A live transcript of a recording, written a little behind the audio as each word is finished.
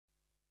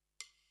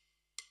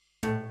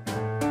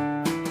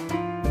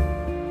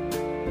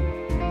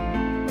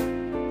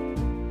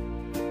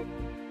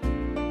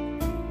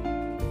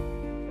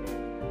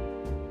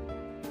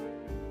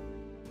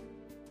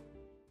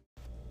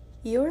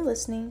You're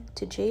listening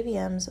to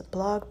JVM's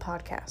blog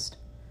podcast.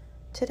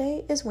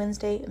 Today is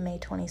Wednesday, May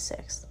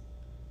 26th.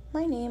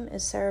 My name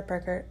is Sarah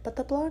Burgert, but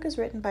the blog is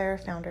written by our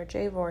founder,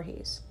 Jay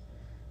Voorhees.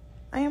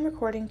 I am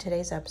recording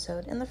today's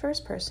episode in the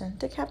first person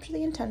to capture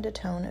the intended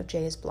tone of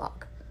Jay's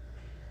blog.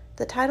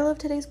 The title of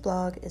today's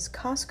blog is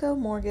Costco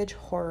Mortgage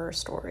Horror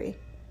Story.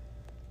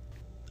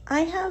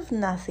 I have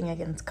nothing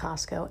against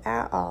Costco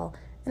at all,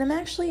 and I'm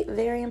actually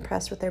very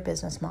impressed with their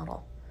business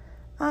model.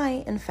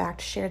 I, in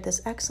fact, shared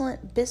this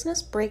excellent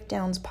Business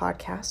Breakdowns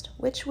podcast,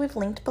 which we've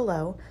linked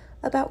below,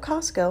 about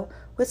Costco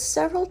with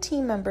several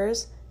team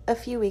members a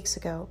few weeks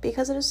ago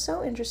because it is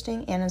so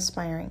interesting and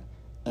inspiring,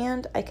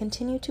 and I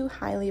continue to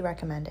highly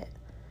recommend it.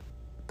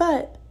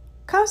 But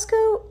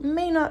Costco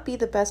may not be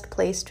the best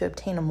place to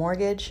obtain a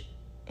mortgage,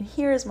 and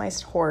here is my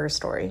horror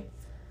story.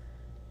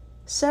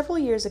 Several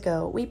years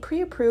ago, we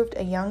pre-approved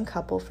a young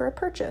couple for a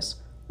purchase,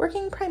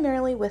 working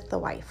primarily with the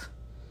wife.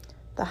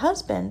 The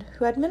husband,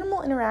 who had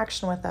minimal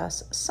interaction with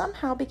us,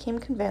 somehow became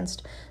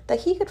convinced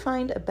that he could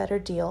find a better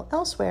deal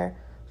elsewhere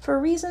for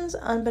reasons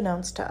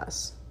unbeknownst to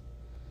us.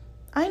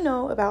 I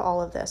know about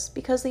all of this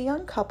because the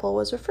young couple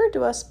was referred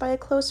to us by a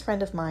close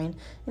friend of mine,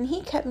 and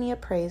he kept me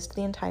appraised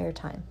the entire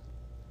time.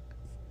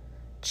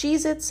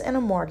 Cheez-Its and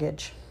a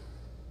mortgage.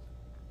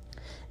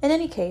 In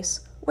any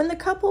case, when the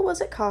couple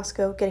was at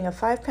Costco getting a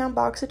 5-pound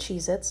box of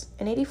Cheez-Its,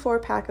 an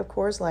 84-pack of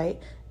Coors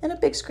Light, and a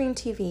big screen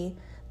TV,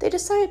 they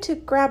decided to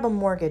grab a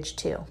mortgage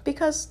too,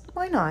 because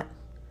why not?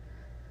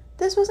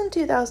 This was in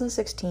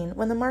 2016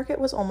 when the market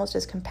was almost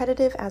as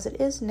competitive as it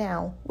is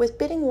now, with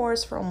bidding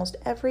wars for almost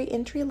every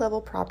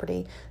entry-level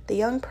property the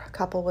young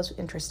couple was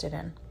interested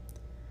in.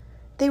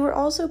 They were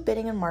also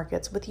bidding in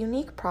markets with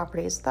unique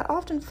properties that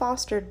often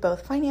fostered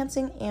both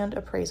financing and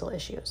appraisal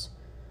issues.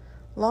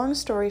 Long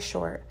story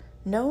short,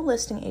 no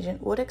listing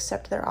agent would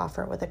accept their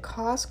offer with a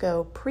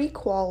Costco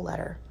pre-qual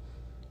letter.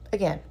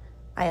 Again,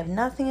 I have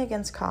nothing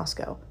against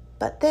Costco,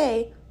 but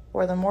they,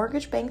 or the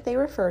mortgage bank they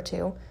refer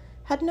to,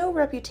 had no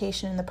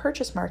reputation in the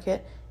purchase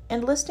market,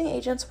 and listing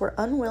agents were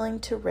unwilling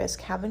to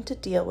risk having to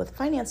deal with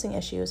financing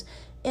issues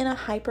in a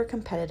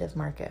hyper-competitive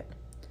market.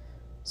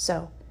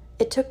 So,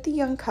 it took the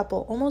young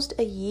couple almost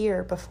a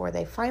year before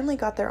they finally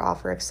got their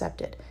offer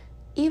accepted,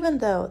 even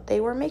though they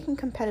were making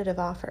competitive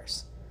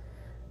offers.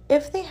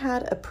 If they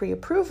had a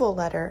pre-approval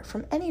letter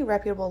from any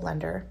reputable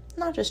lender,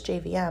 not just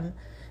JVM,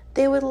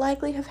 they would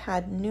likely have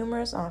had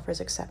numerous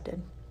offers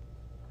accepted.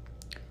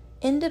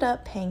 Ended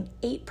up paying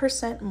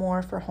 8%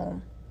 more for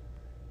home.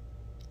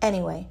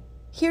 Anyway,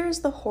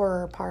 here's the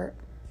horror part.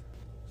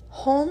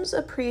 Homes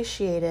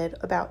appreciated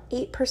about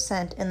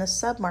 8% in the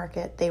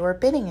submarket they were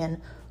bidding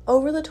in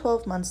over the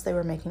 12 months they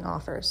were making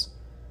offers.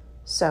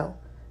 So,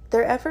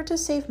 their effort to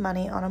save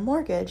money on a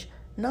mortgage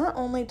not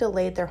only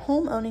delayed their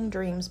home owning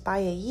dreams by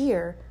a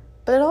year,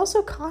 but it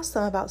also cost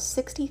them about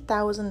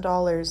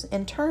 $60,000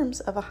 in terms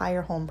of a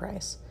higher home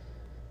price.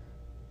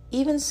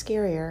 Even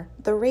scarier,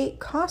 the rate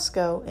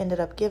Costco ended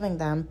up giving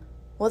them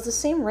was the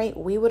same rate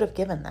we would have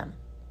given them.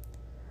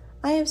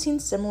 I have seen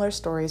similar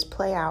stories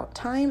play out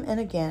time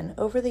and again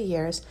over the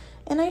years,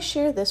 and I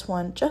share this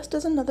one just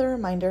as another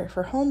reminder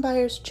for home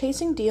buyers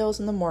chasing deals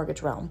in the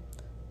mortgage realm.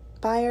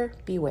 Buyer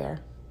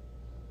beware.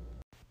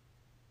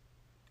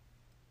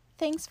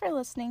 Thanks for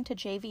listening to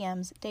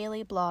JVM's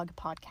daily blog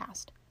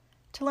podcast.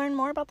 To learn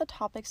more about the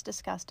topics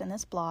discussed in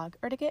this blog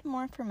or to get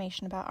more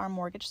information about our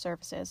mortgage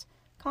services,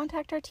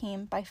 contact our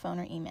team by phone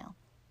or email.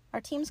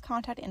 Our team's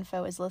contact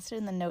info is listed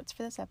in the notes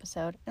for this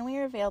episode, and we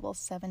are available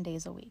 7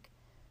 days a week.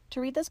 To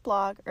read this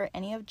blog or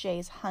any of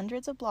Jay's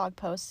hundreds of blog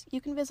posts,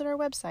 you can visit our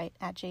website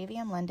at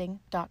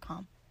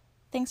jvmlending.com.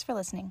 Thanks for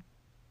listening.